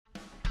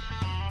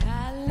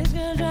Who's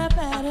gonna drop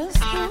out of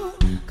school?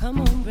 Come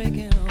on,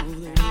 breaking all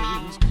the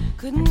rules.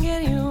 Couldn't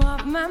get you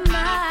off my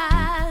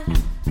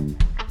mind.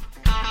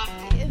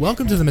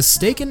 Welcome to the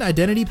Mistaken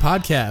Identity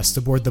Podcast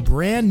aboard the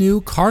brand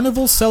new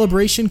Carnival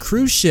Celebration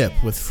cruise ship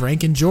with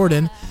Frank and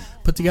Jordan,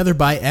 put together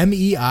by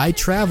MEI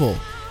Travel.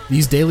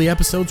 These daily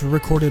episodes were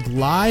recorded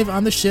live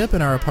on the ship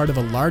and are a part of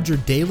a larger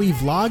daily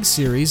vlog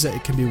series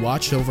that can be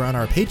watched over on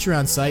our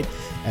Patreon site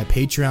at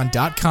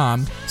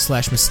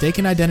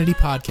patreon.com/Mistaken Identity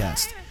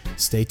Podcast.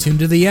 Stay tuned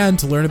to the end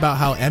to learn about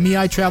how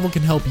MEI Travel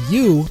can help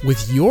you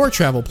with your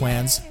travel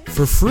plans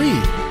for free. All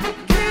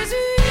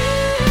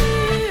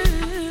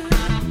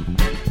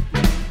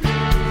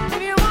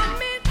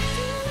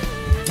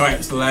right,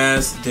 it's the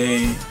last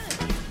day,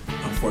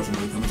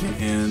 unfortunately, coming to an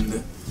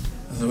end.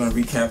 So we're going to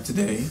recap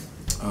today.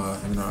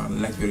 And in our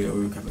next video,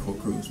 we recap the whole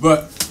cruise.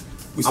 But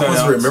we started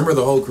out... remember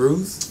the whole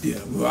cruise? Yeah,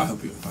 well, I'll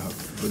help you.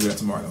 We'll do that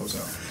tomorrow at the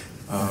hotel.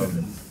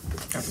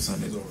 After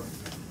Sunday's over.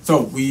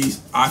 So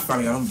I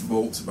finally got on the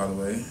boat, by the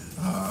way,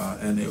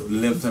 and it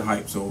lived to the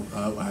hype. So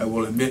I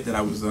will admit that I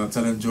was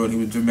telling Jordan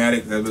he was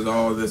dramatic, that was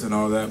all this and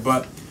all that.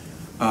 But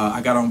I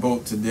got on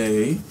boat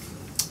today,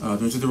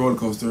 which is the roller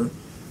coaster,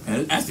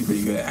 and it's actually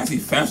pretty good. Actually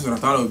faster than I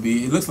thought it would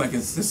be. It looks like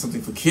it's just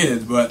something for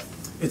kids, but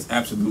it's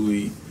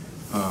absolutely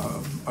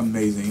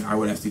amazing. I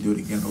would actually do it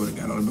again if I would have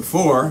got on it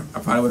before. I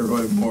probably would have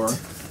rode it more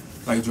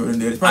like Jordan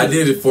did. I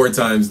did it 4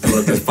 times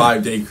throughout the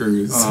 5-day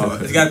cruise. It's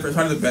probably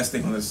the best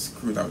thing on this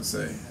cruise, I would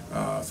say.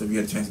 So if you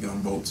get a chance to get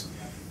on boats,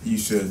 you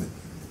should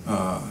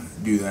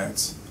do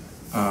that.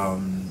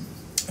 And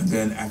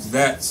then after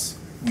that,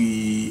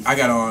 I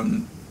got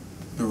on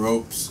the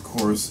ropes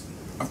course,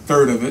 a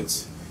third of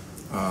it.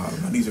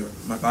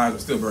 My thighs are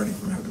still burning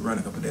from having to run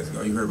a couple of days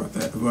ago. You heard about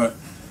that, but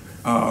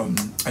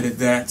I did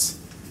that.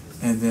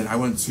 And then I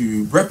went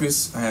to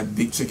breakfast. I had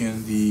big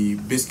chicken, the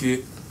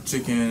biscuit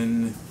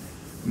chicken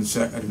from the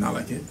shack. I did not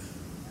like it.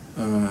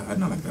 I did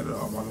not like that at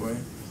all, by the way.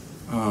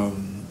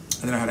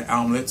 And then I had an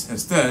omelet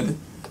instead,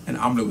 and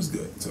omelet was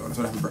good. So that's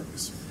what I had for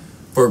breakfast.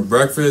 For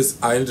breakfast,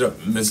 I ended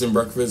up missing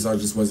breakfast. I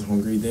just wasn't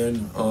hungry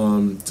then.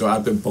 So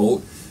after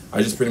boat,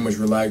 I just pretty much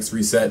relaxed,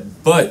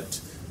 reset.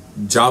 But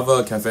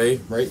Java Cafe,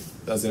 right?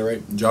 That's it,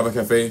 right? Java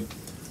Cafe,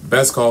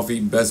 best coffee,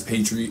 best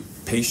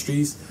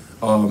pastries.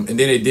 And then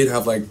they did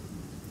have like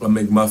a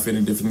McMuffin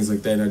and different things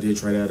like that, and I did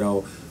try that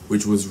out,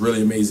 which was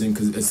really amazing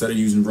because instead of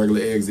using regular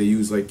eggs, they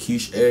use like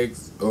quiche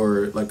eggs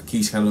or like a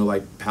quiche kind of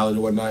like palette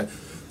or whatnot.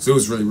 So it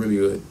was really, really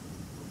good.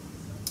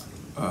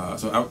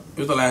 It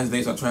was the last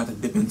day, so I tried to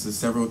dip into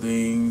several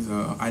things.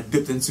 I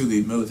dipped into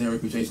the military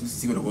appreciation to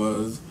see what it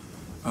was.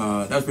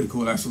 That was pretty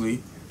cool,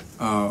 actually.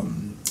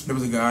 There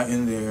was a guy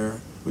in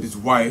there with his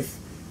wife.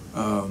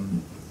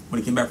 When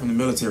he came back from the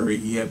military,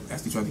 he had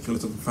actually tried to kill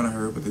himself in front of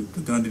her, but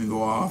the gun didn't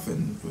go off,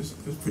 and it was a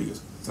pretty good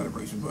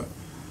celebration. But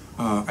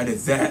I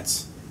did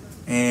that,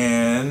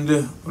 and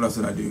what else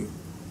did I do?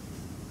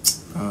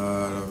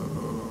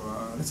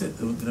 That's it.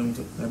 I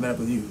met up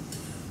with you.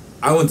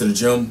 I went to the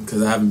gym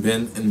because I haven't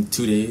been in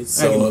 2 days.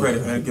 So I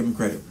had to give him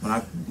credit.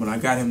 When I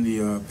got him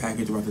the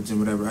package about the gym,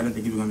 whatever, I didn't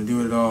think he was going to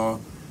do it at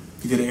all.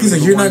 He did it every day. He's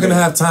like, you're not going to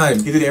have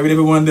time. He did it every day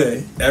but one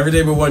day. Every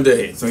day but one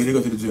day. So he did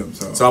go to the gym.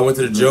 So I went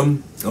to the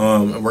gym.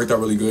 It worked out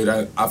really good.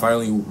 I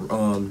finally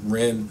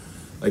ran,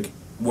 like,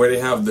 where they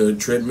have the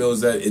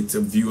treadmills at, it's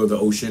a view of the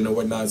ocean or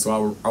whatnot.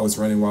 So I was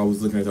running while I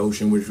was looking at the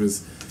ocean, which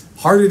was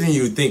harder than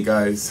you would think,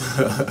 guys.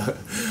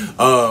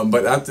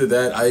 But after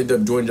that, I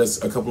ended up doing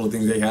just a couple of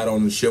things they had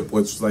on the ship,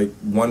 which, like,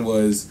 one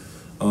was,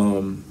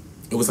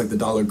 it was like the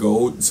 $1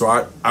 gold. So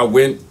I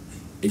went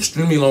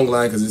extremely long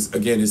line because it's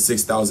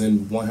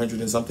 6,100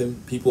 and something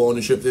people on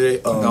the ship today.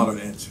 $1 an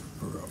inch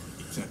per row.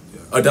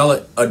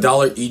 A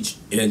dollar each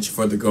inch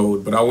for the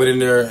gold. But I went in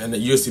there, and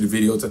you'll see the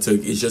videos I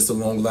took. It's just a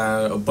long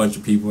line, a bunch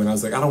of people, and I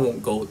was like, I don't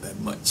want gold that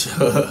much.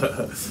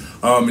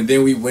 And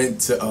then we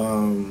went to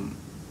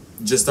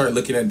just start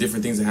looking at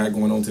different things that had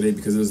going on today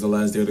because it was the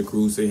last day of the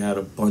cruise. They had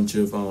a bunch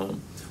of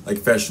like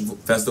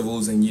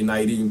festivals and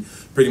uniting,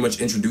 pretty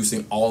much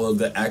introducing all of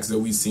the acts that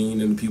we've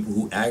seen and the people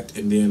who act,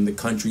 and then the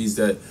countries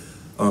that.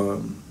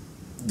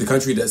 The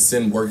country that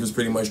send workers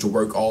pretty much to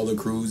work all the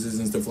cruises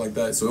and stuff like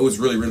that. So it was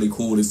really, really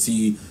cool to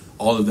see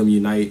all of them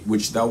unite,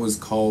 which that was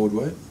called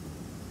what?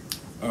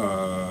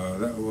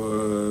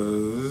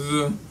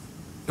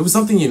 It was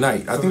something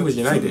Unite. I think it was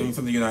United.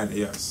 Something United,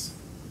 yes.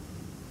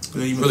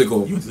 Really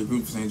cool. You went to the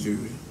Groove of St.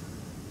 Jude.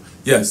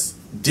 Yes.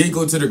 Did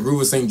go to the Groove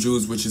of St.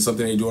 Jude's, which is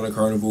something they do on a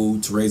carnival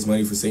to raise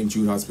money for St.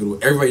 Jude Hospital.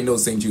 Everybody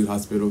knows St. Jude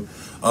Hospital.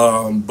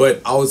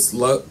 But I was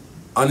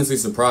honestly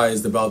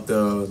surprised about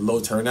the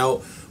low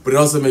turnout. But it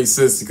also makes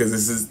sense because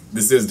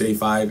this is day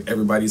 5.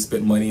 Everybody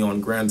spent money on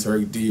Grand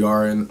Turk,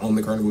 DR, and on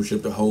the Carnival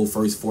ship the whole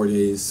first 4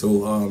 days.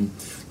 So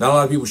not a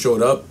lot of people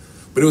showed up,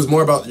 but it was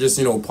more about just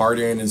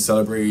partying and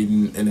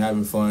celebrating and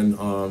having fun.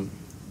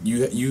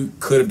 You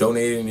could have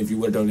donated, and if you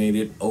would have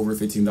donated over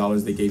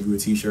 $15, they gave you a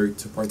T-shirt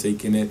to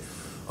partake in it.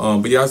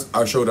 But yeah,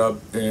 I showed up,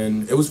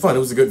 and it was fun. It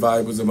was a good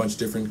vibe. It was a bunch of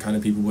different kind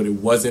of people, but it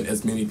wasn't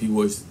as many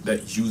people as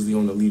that's usually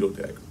on the Lido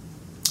deck.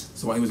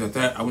 So while he was at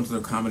that, I went to the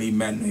comedy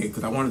matinee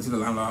because I wanted to see the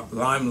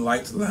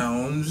Limelight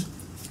Lounge.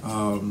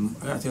 I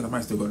gotta tell you, I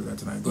might still go to that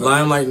tonight. But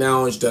Limelight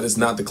Lounge, that is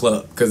not the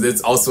club, because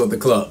it's also the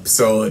club.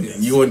 So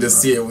you wanted to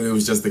see it when it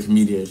was just the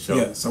comedian show.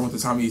 yeah, so I went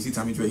to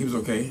Tommy Dre. He was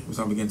okay.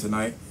 We'll again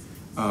tonight.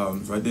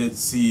 So I did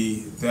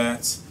see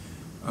that.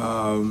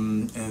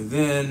 And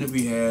then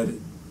we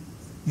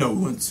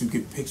went to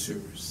get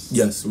pictures.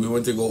 Yes, we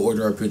went to go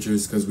order our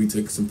pictures because we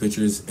took some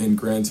pictures in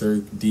Grand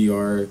Turk,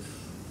 DR.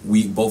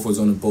 We both was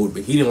on a boat,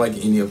 but he didn't like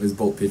any of his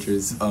boat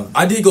pictures.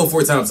 I did go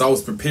 4 times, so I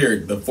was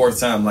prepared the 4th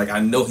time. Like, I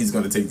know he's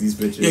going to take these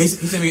pictures. Yeah, he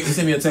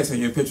sent me a text saying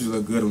your pictures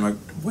look good. I'm like,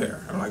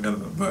 where? I don't like none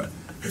of them. But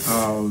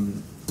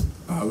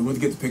we went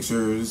to get the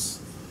pictures.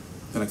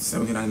 They're like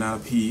 $17.99 a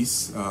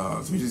piece.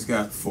 So we just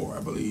got 4,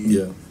 I believe.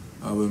 Yeah.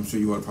 I'm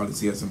sure you want to probably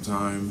see us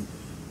sometime.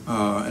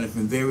 And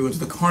from there we went to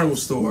the Carnival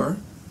store.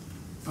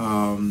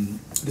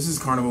 This is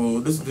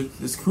Carnival.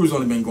 This cruise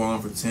only been going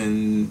on for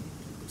 10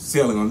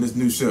 sailing on this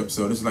new ship,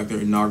 so this is like their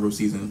inaugural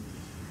season.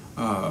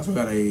 So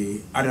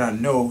I did not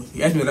know.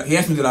 He asked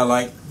me did I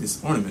like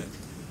this ornament,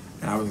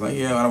 and I was like,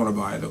 yeah, I don't want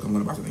to buy it though. I'm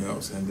going to buy something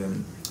else. And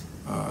then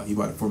he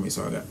bought it for me,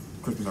 so I got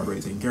Christmas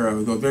already taken care of.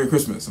 He goes, Merry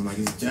Christmas. I'm like,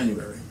 it's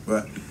January,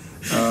 but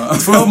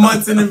 12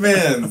 months in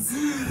advance.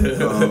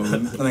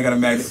 And I got a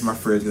magnet for my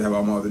fridge to have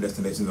all my other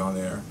destinations on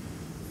there.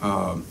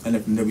 And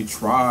then we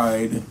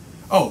tried.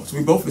 Oh, so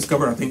we both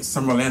discovered, I think,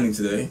 Summer Landing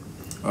today.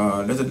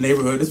 There's a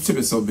neighborhood. This trip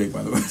is so big,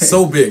 by the way.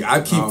 So big.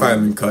 I keep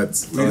finding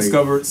cuts. We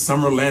discovered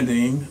Summer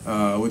Landing,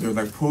 which are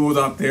like pools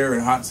out there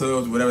and hot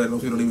tubs, whatever that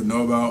most people don't even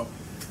know about.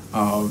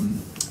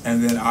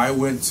 And then I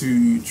went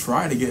to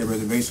try to get a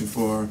reservation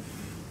for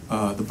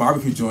the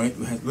barbecue joint.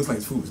 It looked like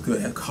the food was good.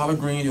 It had collard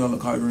greens, you know, the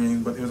collard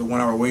greens, but there was a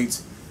 1 hour wait.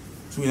 So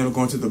we ended up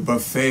going to the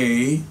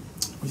buffet.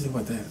 What do you think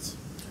about that?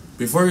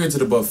 Before we get to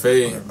the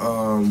buffet,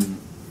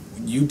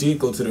 you did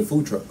go to the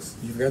food trucks.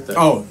 You forgot that.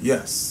 Oh,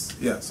 yes.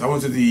 I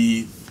went to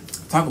the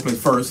taco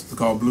place first. It's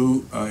called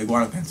Blue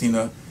Iguana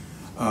Cantina.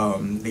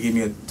 They gave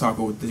me a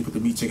taco. They put the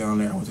meat chicken on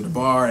there. I went to the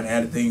bar and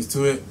added things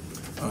to it.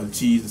 The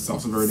cheese, the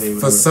salsa verde, whatever.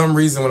 For some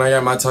reason, when I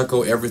got my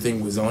taco,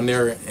 everything was on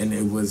there, and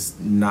it was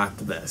not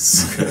the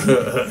best.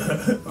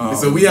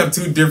 So we have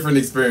 2 different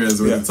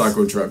experiences with the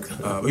taco truck.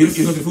 You went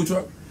to the food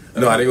truck?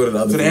 No, I didn't go to the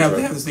other So food they truck.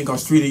 have this thing called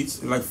Street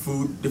Eats, like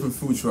different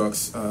food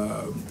trucks.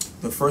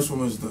 The first one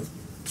was the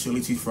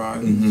chili cheese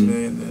fries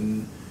today, and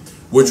then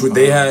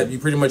they had, you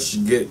pretty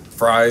much get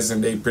fries,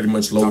 and they pretty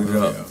much loaded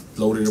up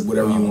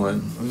whatever you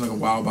want. It was like a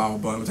wild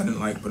bao bun, which I didn't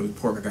like, but it was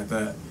pork. I got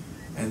that.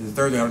 And the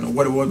third thing, I don't know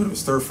what it was, but it was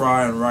stir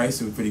fry and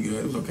rice. It was pretty good.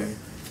 It was okay.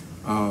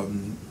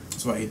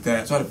 So I ate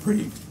that. So I had a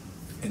pretty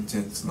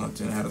intense lunch,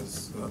 and I had a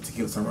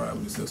tequila sunrise,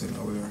 which is still sitting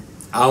over there.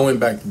 I went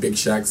back to Big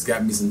Shack's,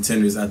 got me some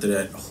tenders after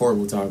that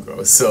horrible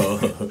taco.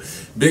 So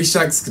Big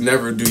Shack's can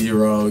never do you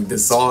wrong. The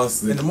sauce,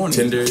 the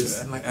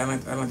tenders. I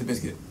like the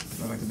biscuit.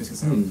 I like the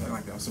biscuit. I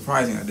like that.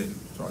 Surprising I didn't.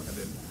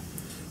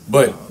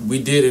 But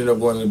we did end up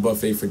going to the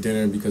buffet for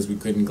dinner because we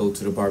couldn't go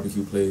to the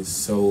barbecue place.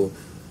 So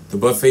the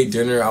buffet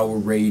dinner, I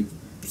would rate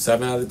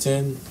 7 out of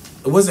 10.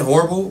 It wasn't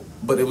horrible,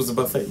 but it was a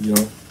buffet, you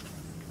know.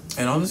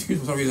 And on this cruise,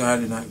 for some reason, I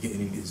did not get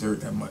any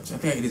dessert that much. I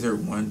think I ate dessert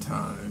one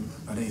time.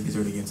 I didn't eat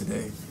dessert again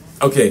today.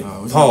 Okay,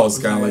 pause,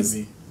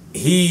 guys.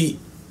 He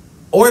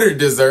ordered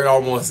dessert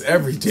almost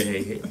every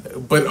day,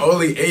 but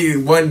only ate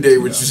it one day,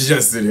 which was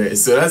yesterday.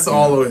 So that's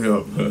all on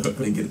him. I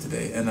didn't get it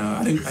today, and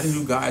I didn't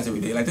do guys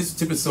every day. Like this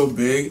tip is so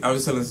big. I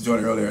was telling this to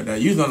Jordan earlier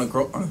that usually on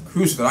a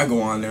cruise that I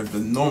go on, there's the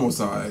normal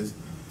size,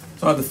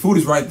 so the food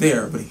is right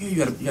there. But here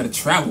you got to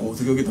travel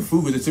to go get the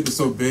food because the tip is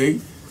so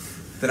big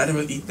that I didn't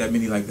really eat that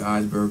many like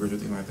guys burgers or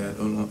things like that.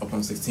 Up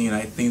on 16,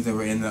 I ate things that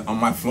were on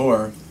my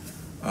floor,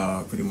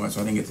 pretty much.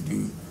 So I didn't get to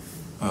do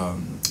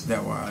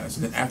that wise.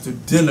 So then after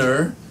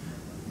dinner,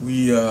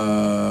 we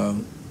what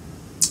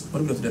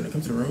did we do after dinner?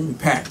 Come to the room. We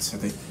packed, I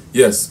think.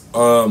 Yes,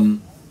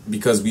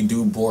 because we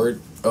do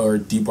board or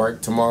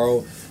debark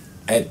tomorrow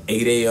at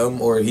 8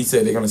 a.m. or he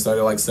said they're gonna start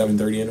at like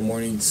 7:30 in the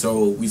morning.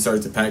 So we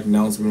started to pack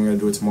now, so we were gonna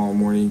do it tomorrow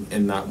morning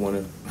and not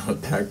want to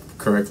pack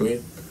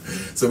correctly.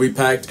 So we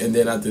packed, and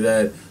then after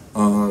that,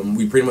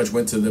 we pretty much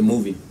went to the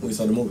movie. We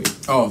saw the movie.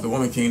 Oh, The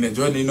Woman King that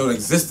Jordan didn't know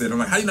existed. I'm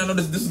like, how do you not know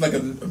this? This is like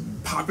a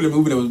popular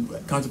movie that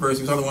was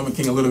controversial. We saw The Woman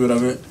King, a little bit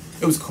of it.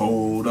 It was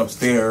cold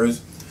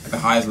upstairs at the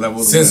highest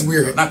level. Since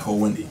we're not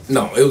cold, windy.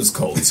 No, it was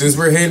cold. Since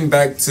we're heading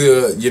back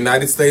to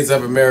United States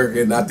of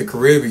America, not the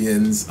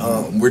Caribbeans,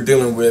 we're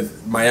dealing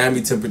with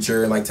Miami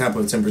temperature, like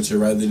Tampa temperature,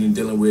 rather than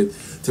dealing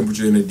with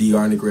temperature in the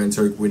DR and the Grand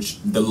Turk, which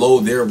the low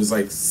there was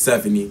like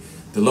 70.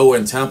 The low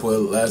in Tampa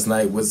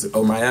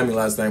Miami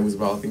last night was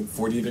about, I think,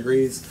 40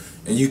 degrees.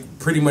 And you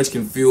pretty much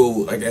can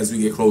feel, like, as we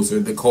get closer,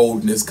 the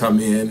coldness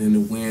come in and the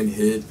wind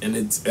hit. And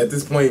it's at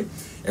this point,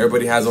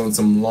 everybody has on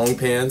some long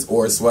pants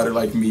or a sweater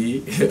like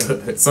me.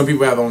 Some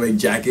people have on their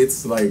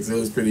jackets. Like, so it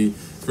was pretty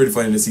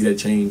funny to see that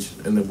change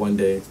in the one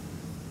day.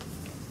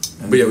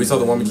 But yeah, we saw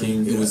The Woman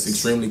King. It was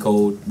extremely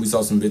cold. We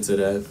saw some bits of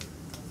that.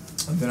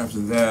 And then after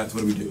that, what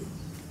do we do?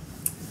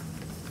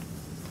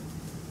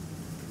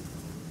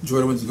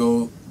 Jordan went to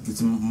go get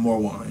some more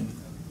wine.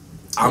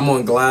 I'm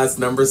on glass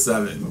number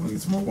 7. We'll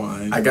get some more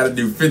wine. I got to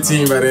do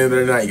 15 by the end of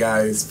the night,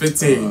 guys.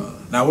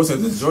 15. Now, what's that?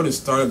 Jordan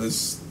started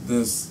this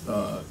this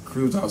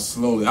cruise out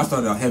slowly. I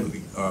started out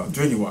heavily,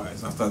 drinking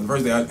wise. I started the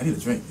first day. I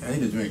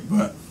need a drink,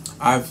 but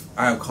I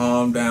have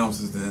calmed down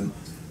since then.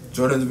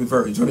 Jordan's been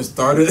perfect. Jordan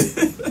started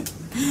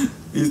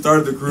he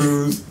started the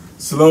cruise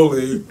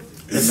slowly,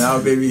 and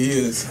now baby he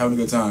is having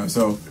a good time.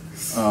 So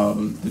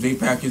the drink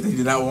package that he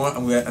did not want,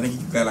 I think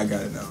he's glad I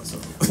got it now. So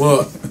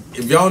well,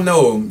 if y'all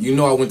know, you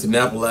know I went to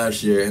Napa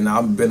last year, and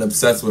I've been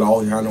obsessed with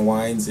all kind of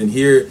wines. And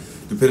here,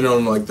 depending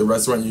on like the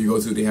restaurant you go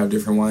to, they have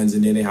different wines,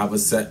 and then they have a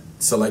set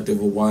selective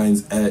of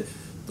wines at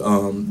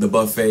the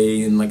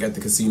buffet and like at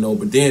the casino.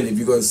 But then if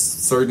you go to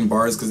certain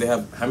bars, because they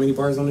have how many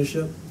bars on this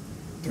ship?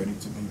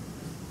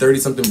 30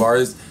 something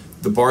bars.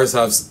 The bars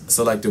have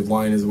selective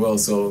wine as well,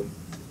 so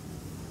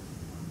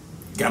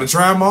gotta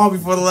try them all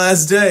before the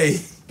last day.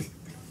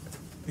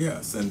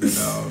 Yes, and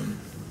then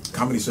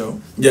comedy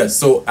show. Yes,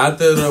 so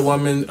after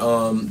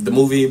the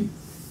movie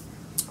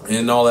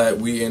and all that,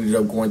 we ended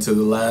up going to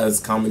the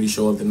last comedy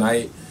show of the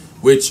night,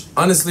 which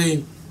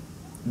honestly,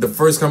 the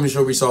first comedy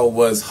show we saw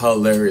was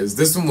hilarious.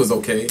 This one was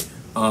okay,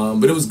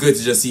 but it was good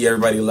to just see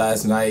everybody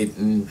last night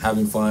and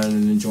having fun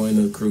and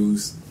enjoying the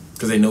cruise,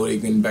 because they know they're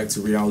getting back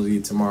to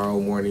reality tomorrow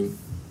morning,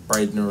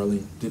 bright and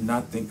early. Did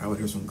not think I would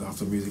hear some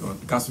gospel music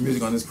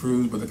on this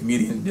cruise, but the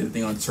comedian did a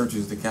thing on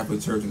churches, the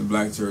Catholic Church and the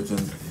Black Church,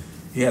 and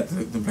he had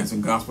to play some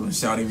gospel and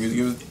shouting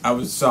music. I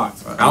was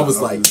shocked. I was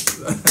like,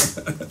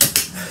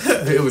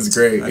 it was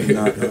great. I did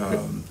not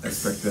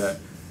expect that.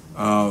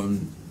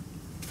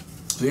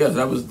 So yeah,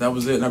 that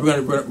was it. Now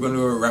we're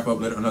gonna wrap up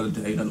later, another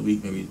day, another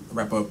week, maybe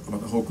wrap up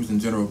about the whole cruise in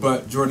general.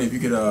 But Jordan, if you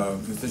could,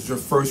 this is your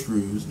first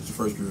cruise.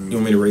 You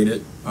want me to rate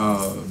it?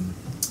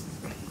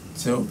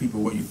 Tell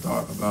people what you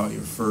thought about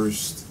your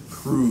first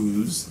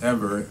cruise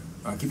ever.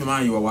 Keep in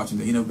mind you are watching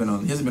that he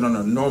hasn't been on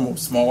a normal,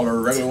 smaller,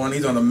 regular one.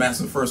 He's on a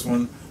massive first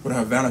one with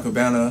Havana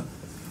Cabana,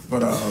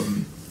 but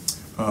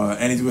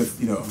and he's with,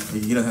 he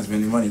doesn't have to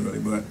spend any money really.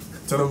 But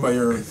tell them about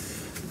your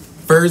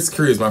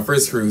my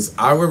first cruise.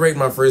 I would rate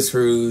my first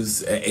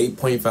cruise at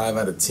 8.5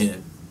 out of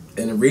 10,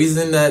 and the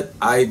reason that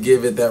I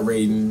give it that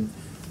rating,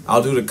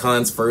 I'll do the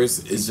cons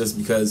first, is just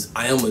because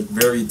I am a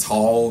very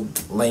tall,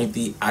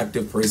 lengthy,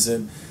 active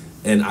person.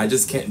 And I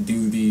just can't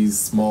do these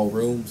small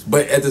rooms.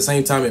 But at the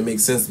same time, it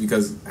makes sense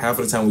because half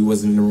of the time we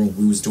wasn't in the room.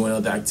 We was doing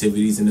other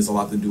activities, and there's a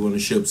lot to do on the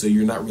ship, so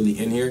you're not really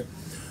in here.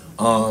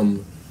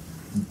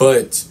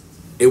 But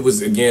it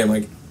was, again,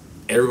 like,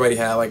 everybody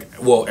I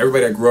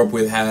grew up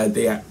with had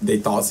their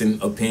thoughts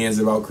and opinions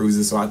about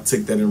cruises, so I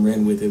took that and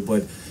ran with it.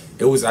 But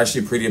it was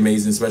actually pretty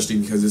amazing, especially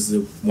because this is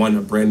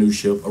a brand new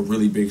ship, a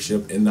really big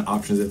ship, and the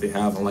options that they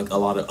have on, like, a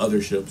lot of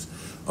other ships.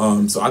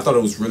 So I thought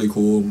it was really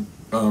cool.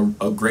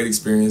 A great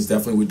experience.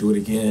 Definitely would do it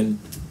again.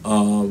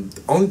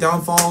 The only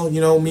downfall,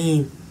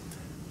 me,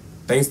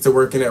 thanks to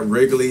working at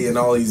Wrigley and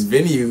all these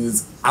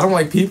venues, I don't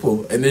like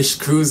people. And this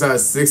cruise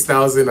has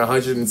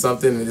 6,100 and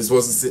something, and this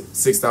was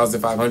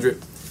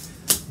 6,500.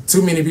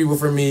 Too many people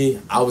for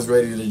me. I was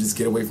ready to just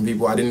get away from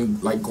people. I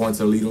didn't like going to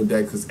the Lido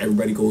deck because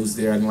everybody goes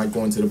there. I didn't like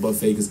going to the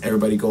buffet because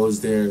everybody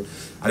goes there.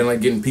 I didn't like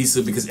getting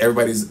pizza because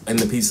everybody's in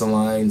the pizza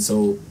line.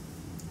 So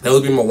that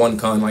would be my one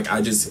con. Like,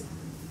 I just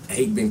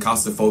hate being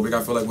claustrophobic,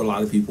 I feel like, with a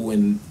lot of people,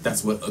 and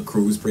that's what a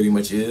cruise pretty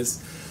much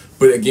is.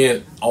 But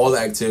again, all the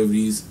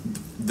activities,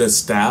 the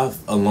staff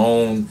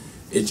alone,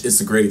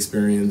 it's a great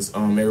experience.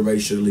 Everybody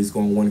should at least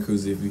go on one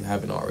cruise if you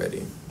haven't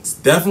already. It's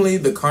definitely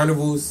the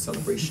Carnival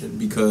celebration,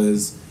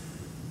 because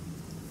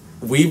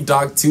we've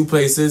docked 2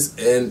 places,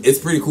 and it's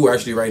pretty cool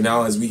actually. Right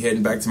now, as we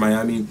heading back to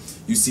Miami,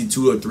 you see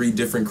 2 or 3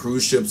 different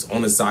cruise ships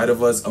on the side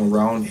of us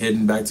around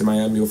heading back to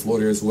Miami or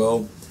Florida as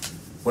well.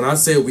 When I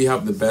say we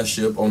have the best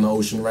ship on the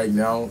ocean right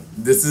now,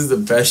 this is the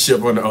best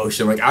ship on the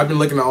ocean. Like, I've been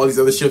looking at all these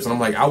other ships, and I'm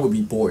like, I would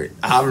be bored.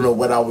 I don't know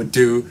what I would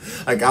do.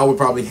 Like, I would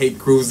probably hate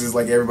cruises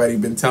like everybody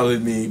been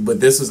telling me. But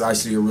this was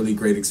actually a really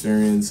great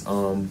experience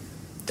and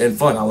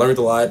fun. I learned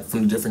a lot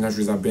from the different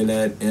countries I've been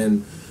at,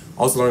 and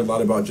also learned a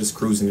lot about just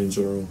cruising in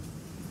general.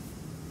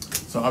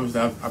 So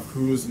obviously I've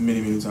cruised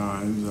many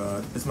times.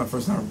 It's my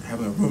first time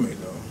having a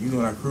roommate though.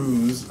 When I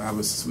cruise, I have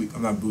a suite.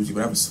 I'm not bougie,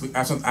 but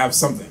I have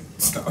something.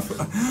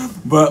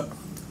 But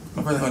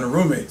my first time having a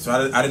roommate, so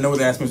I didn't know what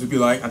the experience would be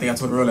like. I think I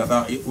told her earlier, I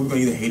thought we were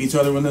gonna either hate each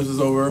other when this was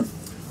over.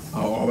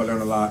 I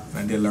learned a lot, and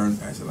I did learn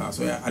actually a lot.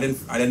 So yeah, I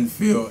didn't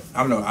feel,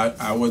 I don't know,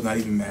 I was not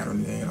even mad or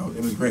anything.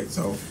 It was great.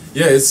 So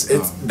yeah, it's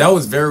that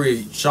was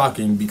very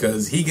shocking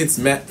because he gets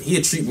mad.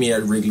 He'd treat me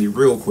at Wrigley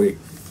real quick.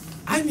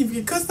 I didn't even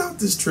get cussed out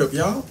this trip,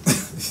 y'all.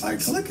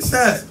 Like, look at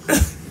that.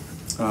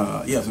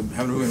 Yeah, so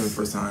having a roommate for the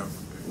first time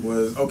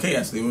was okay.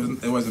 Actually,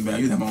 it wasn't bad. I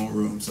used to have my own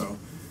room, so.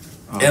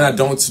 And I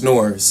don't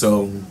snore,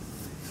 so.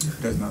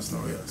 Does not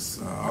snore, yes.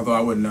 Although I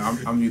wouldn't know.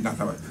 I'm usually not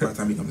by the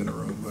time he comes in the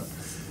room, but.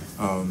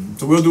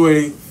 So we'll do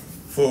a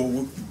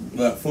full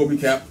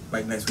recap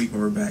like next week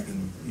when we're back,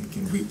 and you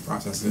can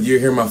reprocess it. You'll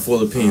hear my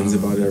full opinions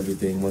about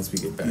everything once we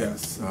get back.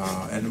 Yes,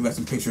 and we got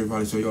some pictures.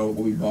 Probably show y'all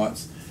what we bought.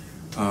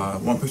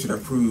 One picture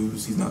that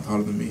proves he's not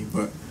taller than me,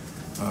 but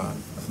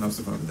that's another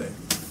stuff for another day.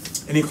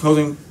 Any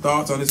closing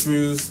thoughts on this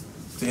cruise?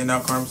 to end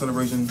out Carnival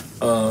celebration?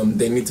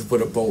 They need to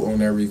put a boat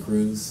on every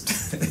cruise.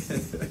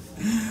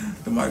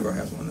 The Mardi Gras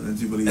has one. Did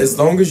you believe As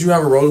long as you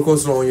have a roller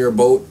coaster on your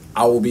boat,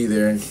 I will be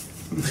there.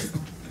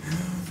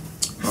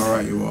 All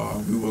right, you all.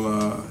 We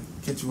will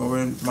catch you over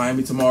in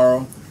Miami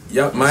tomorrow.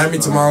 Yep, Miami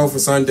tomorrow for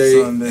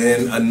Sunday, and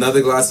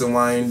another glass of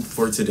wine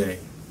for today.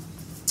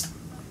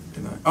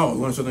 Oh, you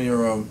want to show them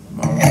your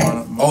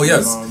mom? Oh,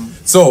 yes.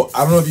 So,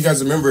 I don't know if you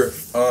guys remember,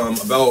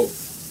 about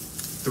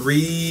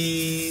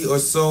 3 or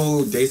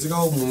so days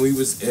ago when we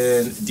was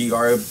in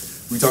DR,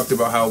 we talked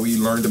about how we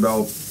learned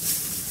about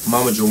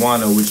Mama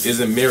Joanna, which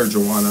isn't Mayor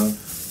Joanna,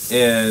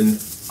 and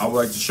I would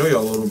like to show you a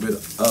little bit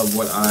of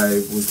what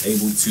I was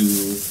able to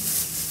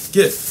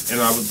get,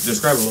 and I will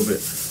describe a little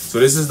bit. So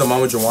this is the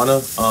Mama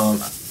Joanna.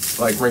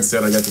 Like Frank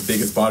said, I got the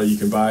biggest bottle you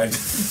can buy.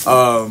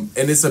 And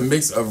it's a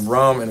mix of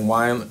rum and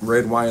wine,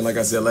 red wine, like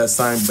I said last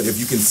time. But if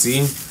you can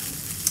see,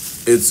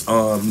 it's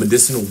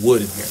medicinal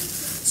wood in here.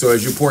 So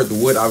as you pour it, the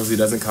wood obviously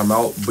doesn't come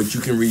out, but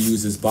you can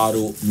reuse this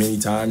bottle many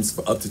times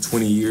for up to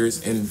 20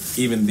 years. And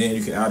even then,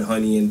 you can add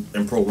honey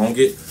and prolong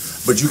it.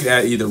 But you can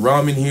add either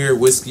rum in here,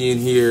 whiskey in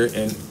here.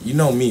 And you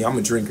know me, I'm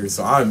a drinker,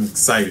 so I'm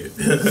excited.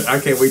 I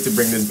can't wait to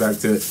bring this back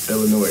to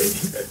Illinois.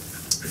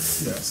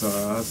 Yeah, so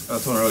I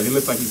told her earlier, he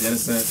looks like he's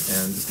innocent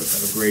and just looks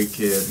like a great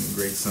kid and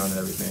great son and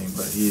everything,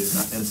 but he is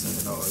not innocent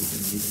at all.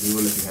 He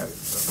will let you have it.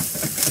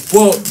 So.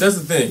 Well, that's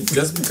the thing.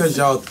 Just because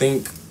y'all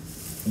think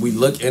we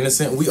look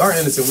innocent, we are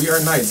innocent, we are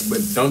nice, but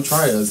don't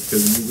try us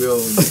because we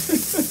will.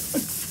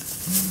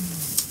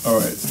 All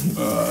right,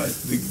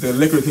 the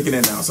liquor is kicking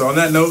in now. So on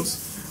that note,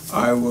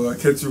 I will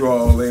catch you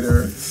all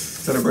later.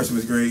 Celebration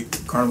was great.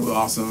 Carnival was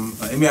awesome.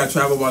 MEI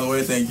Travel, by the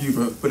way, thank you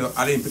for putting.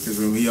 I didn't pick this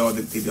room. He all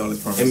did all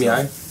this promise.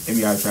 MEI?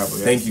 MEI Travel,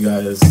 yeah. Thank you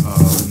guys.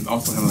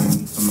 Also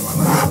handling some of my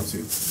London stuff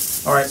too.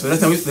 All right, so the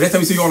next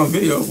time we see you all on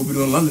video, we'll be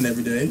doing London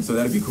every day, so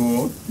that'll be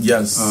cool.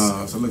 Yes.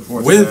 So look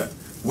forward to that.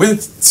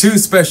 With 2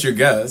 special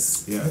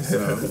guests. Yeah,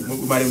 so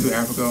we might even do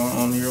Africa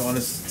on here on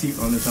this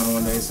channel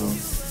one day. So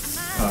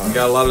we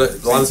got a lot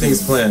of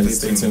things planned.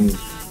 Stay tuned.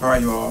 All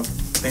right, you all.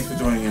 Thanks for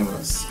joining in with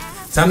us.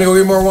 Time to go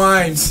get more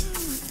wines.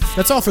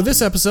 That's all for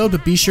this episode,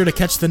 but be sure to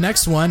catch the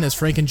next one as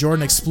Frank and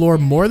Jordan explore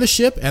more of the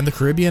ship and the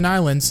Caribbean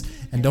islands.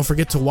 And don't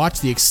forget to watch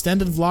the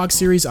extended vlog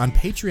series on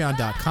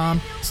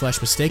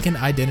patreon.com/Mistaken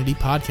Identity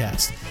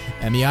Podcast.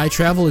 MEI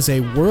Travel is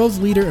a world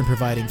leader in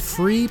providing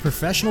free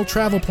professional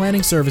travel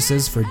planning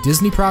services for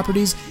Disney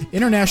properties,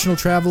 international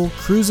travel,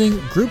 cruising,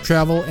 group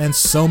travel, and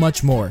so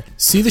much more.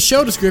 See the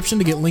show description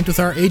to get linked with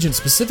our agent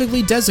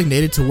specifically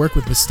designated to work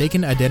with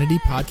Mistaken Identity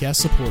Podcast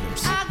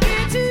supporters.